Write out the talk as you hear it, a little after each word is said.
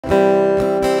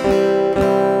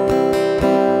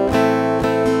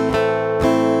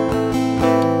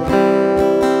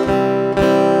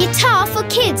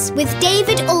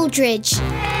Aldridge.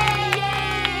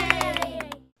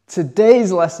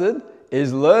 Today's lesson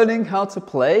is learning how to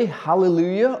play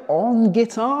Hallelujah on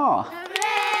guitar.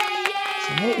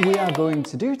 So what we are going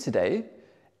to do today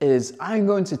is I'm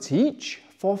going to teach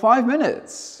for 5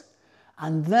 minutes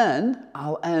and then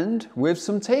I'll end with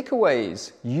some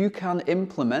takeaways you can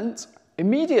implement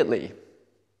immediately.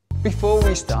 Before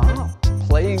we start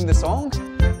playing the song,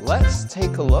 let's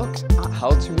take a look at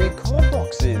how to read chord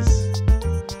boxes.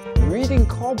 Reading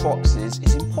chord boxes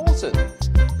is important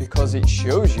because it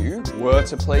shows you where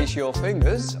to place your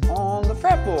fingers on the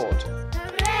fretboard.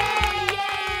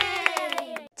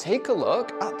 Take a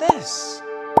look at this.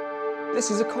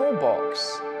 This is a chord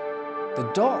box.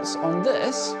 The dots on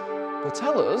this will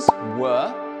tell us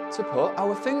where to put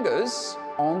our fingers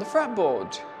on the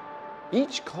fretboard.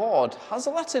 Each chord has a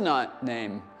letter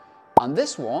name, and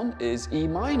this one is E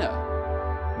minor.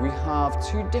 We have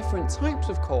two different types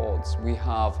of chords. We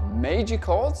have major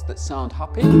chords that sound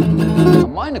happy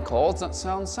and minor chords that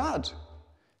sound sad.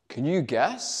 Can you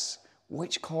guess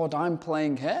which chord I'm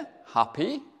playing here?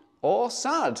 Happy or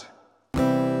sad?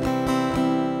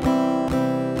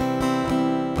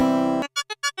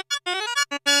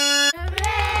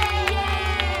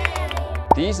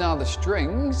 These are the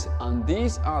strings and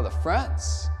these are the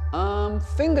frets and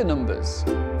finger numbers.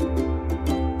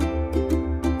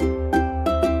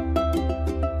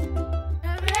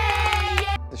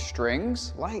 The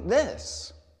strings like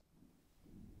this.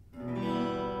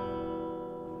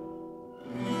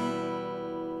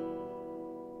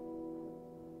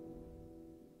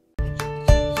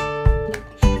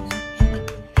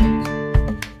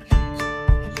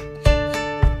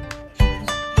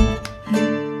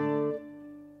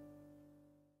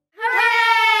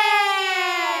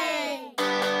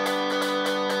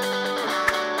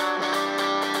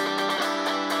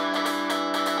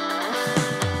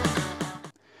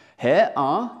 Here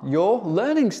are your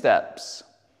learning steps.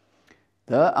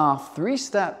 There are 3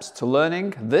 steps to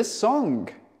learning this song.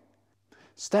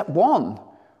 Step 1,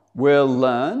 we'll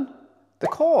learn the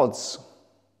chords.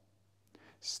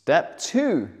 Step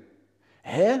 2,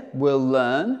 here we'll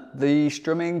learn the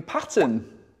strumming pattern.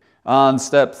 And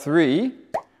step 3,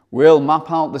 we'll map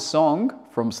out the song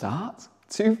from start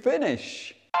to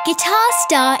finish. Guitar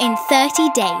Star in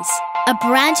 30 days. A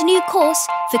brand new course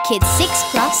for kids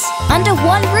 6+ under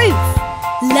one roof.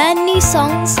 Learn new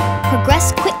songs,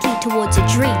 progress quickly towards a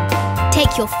dream.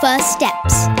 Take your first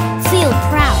steps. Feel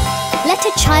proud. Let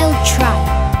a child try.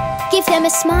 Give them a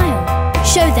smile.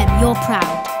 Show them you're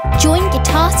proud. Join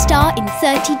Guitar Star in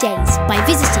 30 days by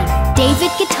visiting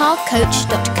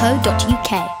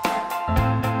davidguitarcoach.co.uk.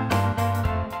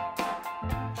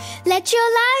 Let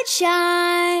your light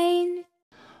shine.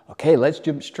 Okay, let's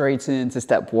jump straight into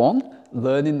step 1,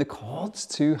 learning the chords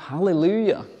to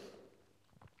Hallelujah.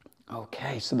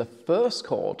 Okay, so the first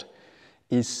chord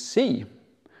is C.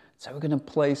 So we're going to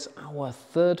place our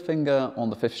 3rd finger on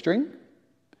the 5th string,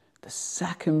 the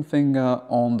 2nd finger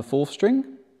on the 4th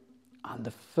string, and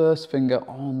the 1st finger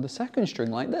on the 2nd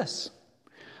string like this.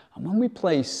 And when we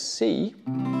play C,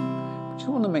 we just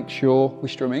want to make sure we're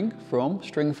strumming from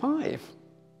string 5.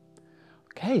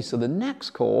 Okay, so the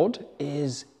next chord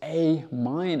is A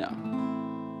minor.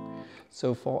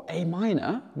 So for A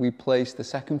minor, we place the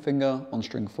 2nd finger on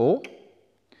string 4,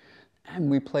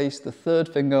 and we place the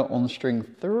 3rd finger on string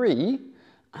 3,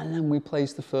 and then we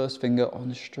place the 1st finger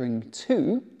on string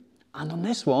 2, and on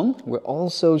this one, we're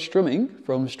also strumming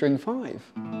from string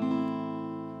 5.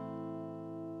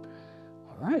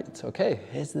 All right, okay,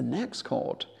 here's the next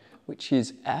chord, which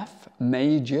is F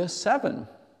major 7.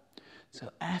 So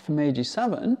F major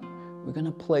 7, we're going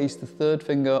to place the 3rd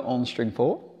finger on string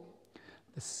 4,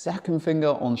 the 2nd finger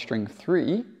on string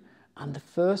 3, and the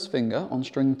 1st finger on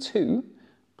string 2,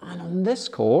 and on this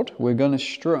chord, we're going to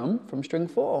strum from string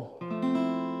 4.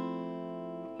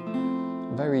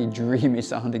 Very dreamy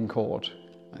sounding chord.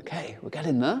 Okay, we're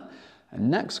getting there. And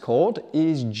next chord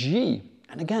is G.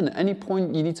 And again, at any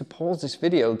point you need to pause this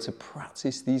video to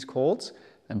practice these chords,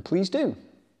 then please do.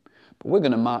 But we're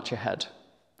going to march ahead.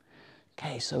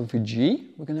 Okay, so for G,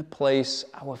 we're going to place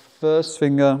our 1st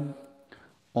finger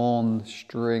on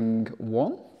string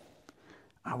 1,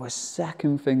 our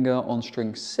 2nd finger on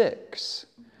string 6,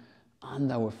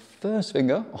 and our 1st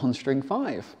finger on string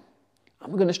 5.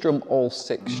 And we're going to strum all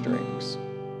 6 strings.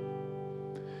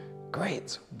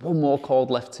 Great, one more chord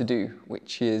left to do,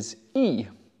 which is E.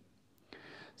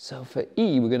 So for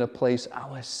E, we're going to place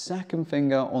our 2nd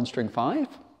finger on string 5,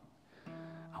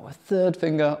 our 3rd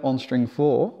finger on string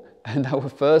 4, and our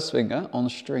 1st finger on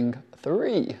string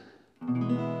 3.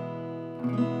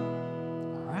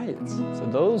 All right, so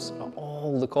those are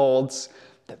all the chords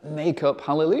that make up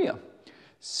Hallelujah.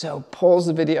 So pause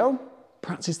the video,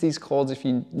 practice these chords if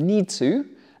you need to,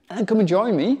 and then come and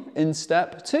join me in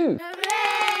step 2.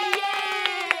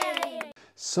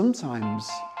 Sometimes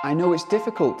I know it's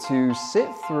difficult to sit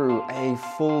through a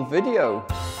full video,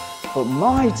 but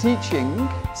my teaching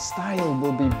style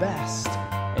will be best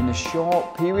in a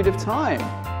short period of time.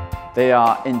 They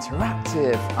are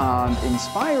interactive and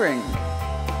inspiring.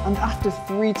 And after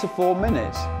 3 to 4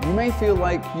 minutes, you may feel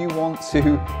like you want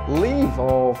to leave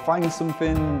or find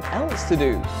something else to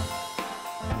do.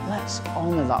 Let's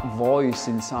honor that voice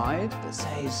inside that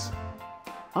says,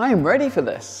 I am ready for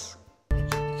this.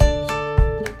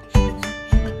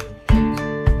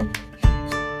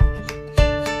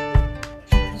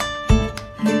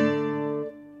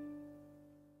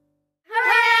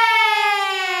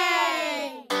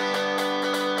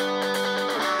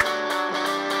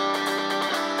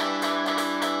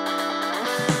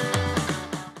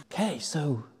 Okay,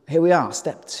 so here we are,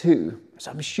 step 2. So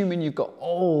I'm assuming you've got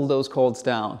all those chords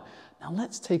down. Now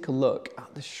let's take a look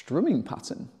at the strumming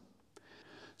pattern.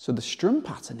 So the strum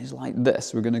pattern is like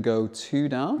this. We're going to go 2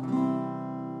 down,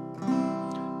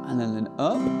 and then an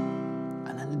up,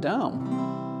 and then a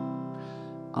down.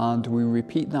 And we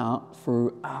repeat that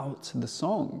throughout the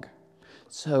song.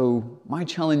 So my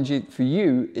challenge for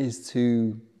you is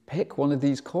to pick one of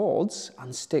these chords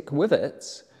and stick with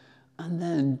it, and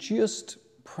then just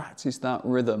practice that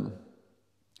rhythm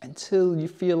until you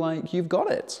feel like you've got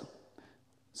it.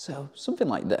 So something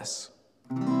like this.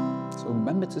 So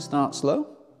remember to start slow.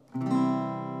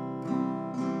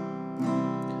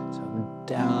 So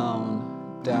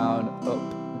down, down,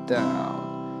 up,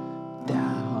 down,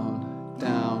 down,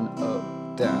 down,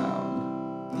 up, down.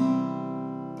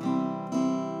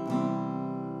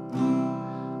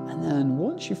 And then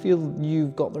once you feel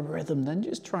you've got the rhythm, then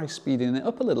just try speeding it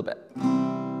up a little bit.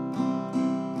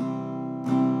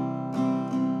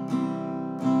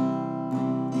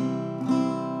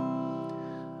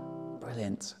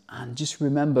 And just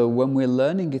remember, when we're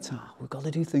learning guitar, we've got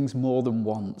to do things more than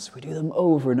once. We do them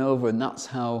over and over, and that's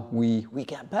how we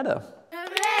get better.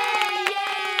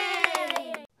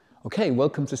 Okay,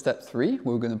 welcome to step 3.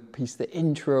 We're going to piece the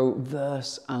intro,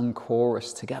 verse, and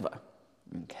chorus together.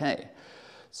 Okay,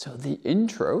 so the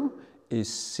intro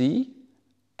is C,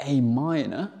 A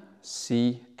minor,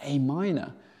 C, A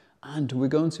minor. And we're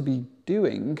going to be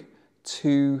doing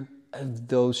 2 of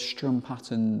those strum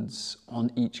patterns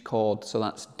on each chord. So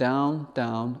that's down,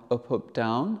 down, up, up,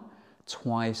 down,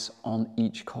 twice on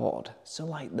each chord. So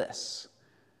like this.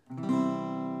 And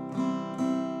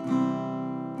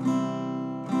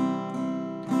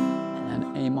then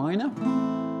A minor.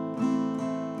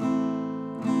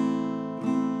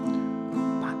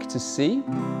 Back to C.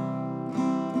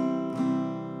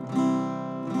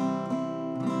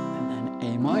 And then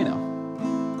A minor.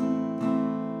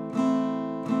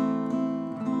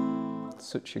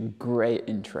 Such a great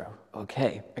intro.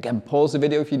 Okay, again, pause the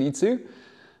video if you need to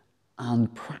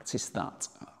and practice that.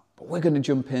 But we're going to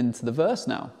jump into the verse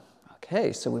now.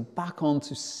 Okay, so we're back on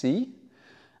to C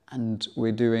and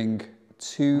we're doing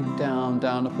 2 down,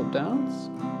 down, up, up, downs.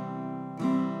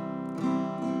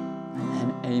 And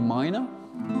then A minor.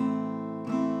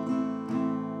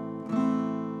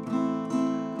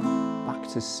 Back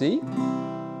to C.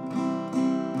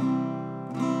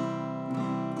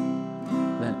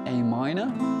 A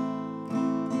minor.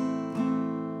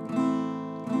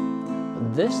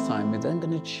 But this time we're then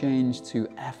going to change to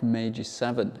F major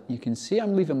 7. You can see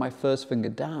I'm leaving my first finger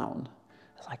down.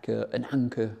 It's like an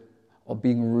anchor or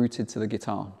being rooted to the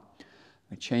guitar.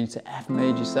 We change to F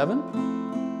major 7.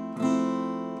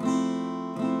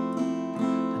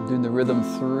 I'm doing the rhythm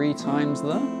 3 times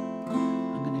there.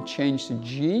 I'm going to change to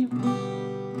G.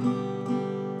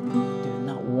 Doing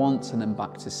that once and then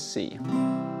back to C.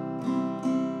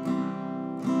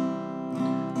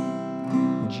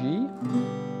 G, and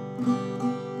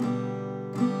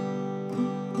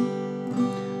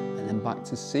then back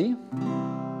to C,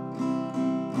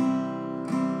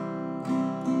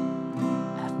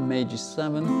 F major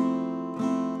 7,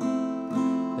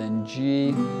 then G,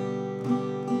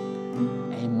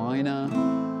 A minor,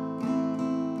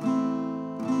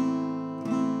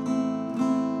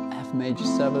 F major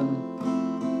 7,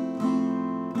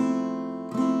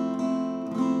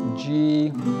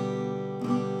 G,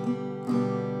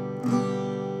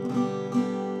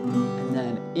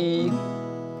 E,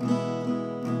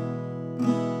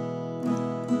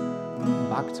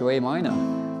 back to A minor.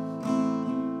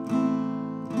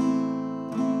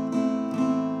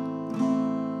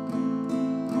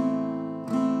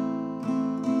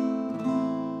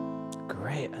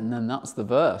 Great, and then that's the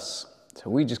verse. So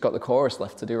we just got the chorus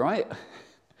left to do, right?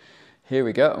 Here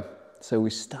we go. So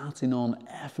we're starting on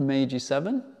F major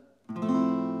 7. And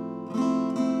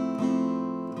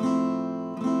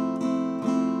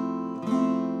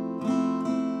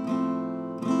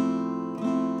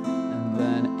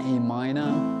then A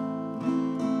minor.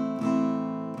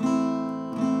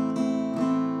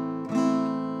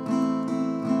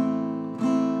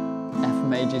 F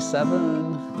major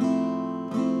 7.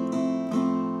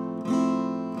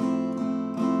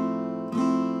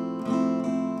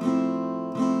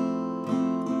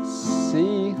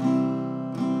 C,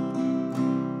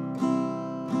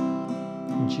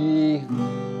 G,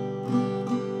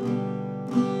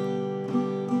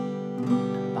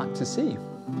 back to C.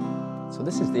 So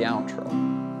this is the outro.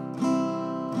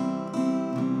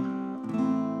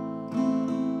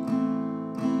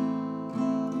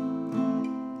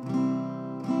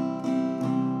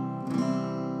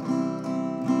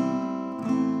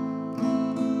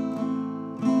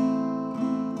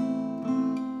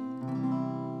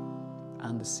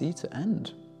 And the C to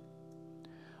end.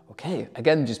 Okay,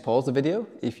 again, just pause the video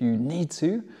if you need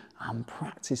to and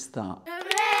practice that.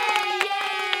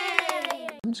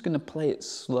 I'm just going to play it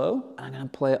slow and I'm going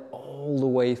to play it all the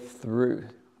way through.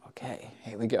 Okay,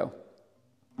 here we go.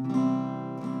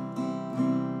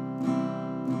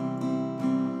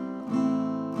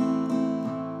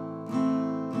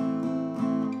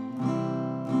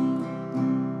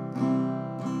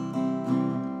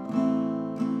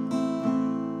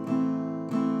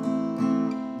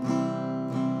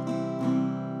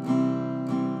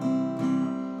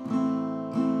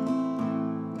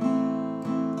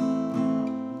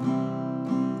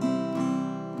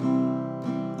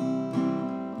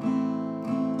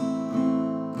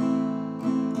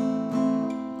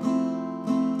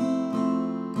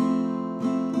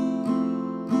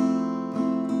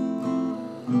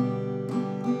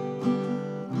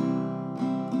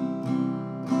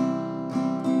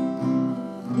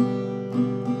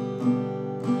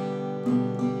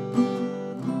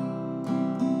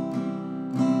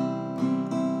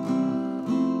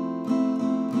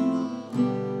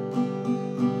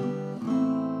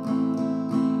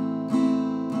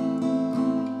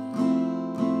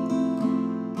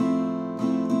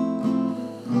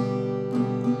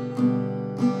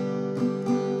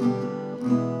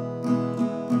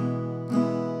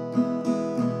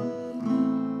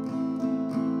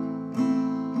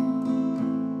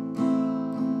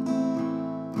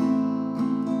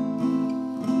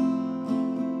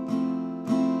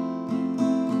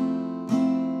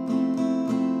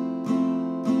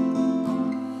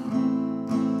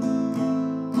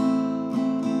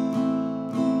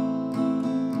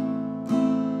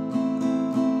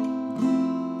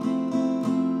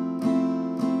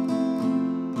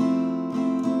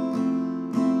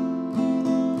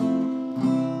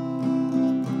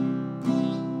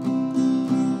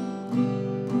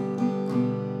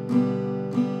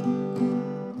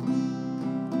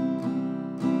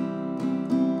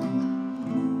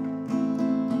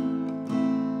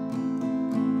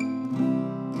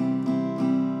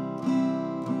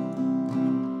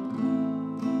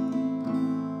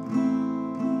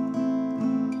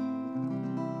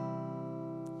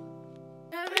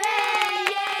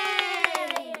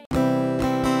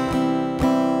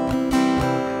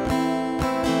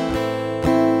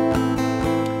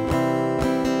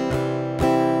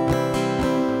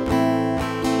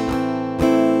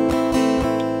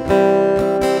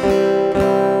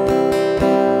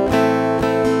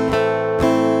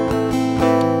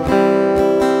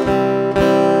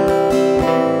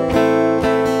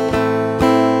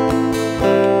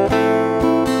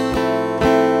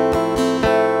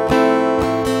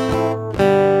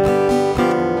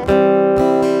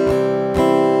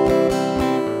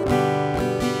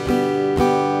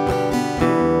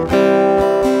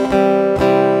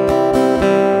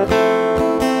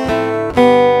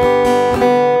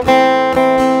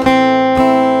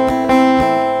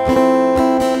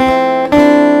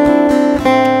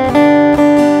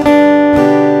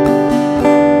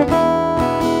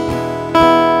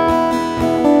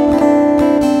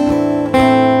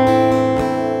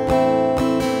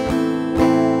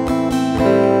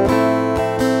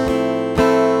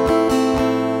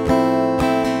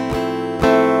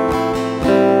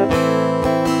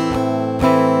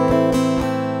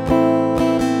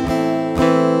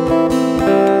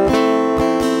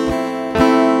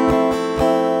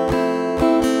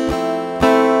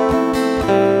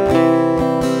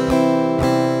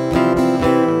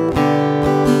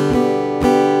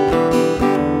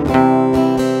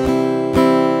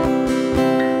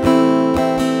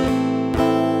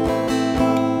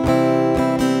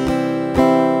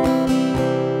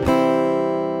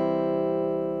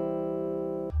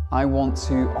 I want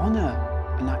to honor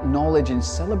and acknowledge and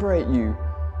celebrate you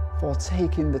for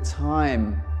taking the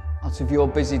time out of your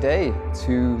busy day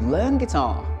to learn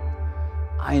guitar.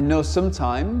 I know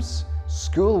sometimes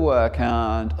schoolwork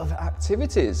and other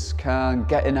activities can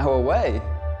get in our way,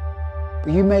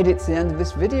 but you made it to the end of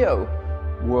this video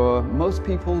where most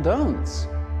people don't,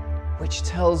 which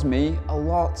tells me a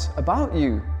lot about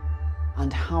you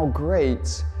and how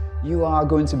great you are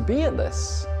going to be at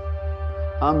this.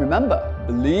 And remember,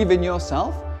 believe in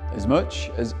yourself as much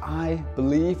as I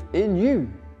believe in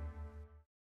you.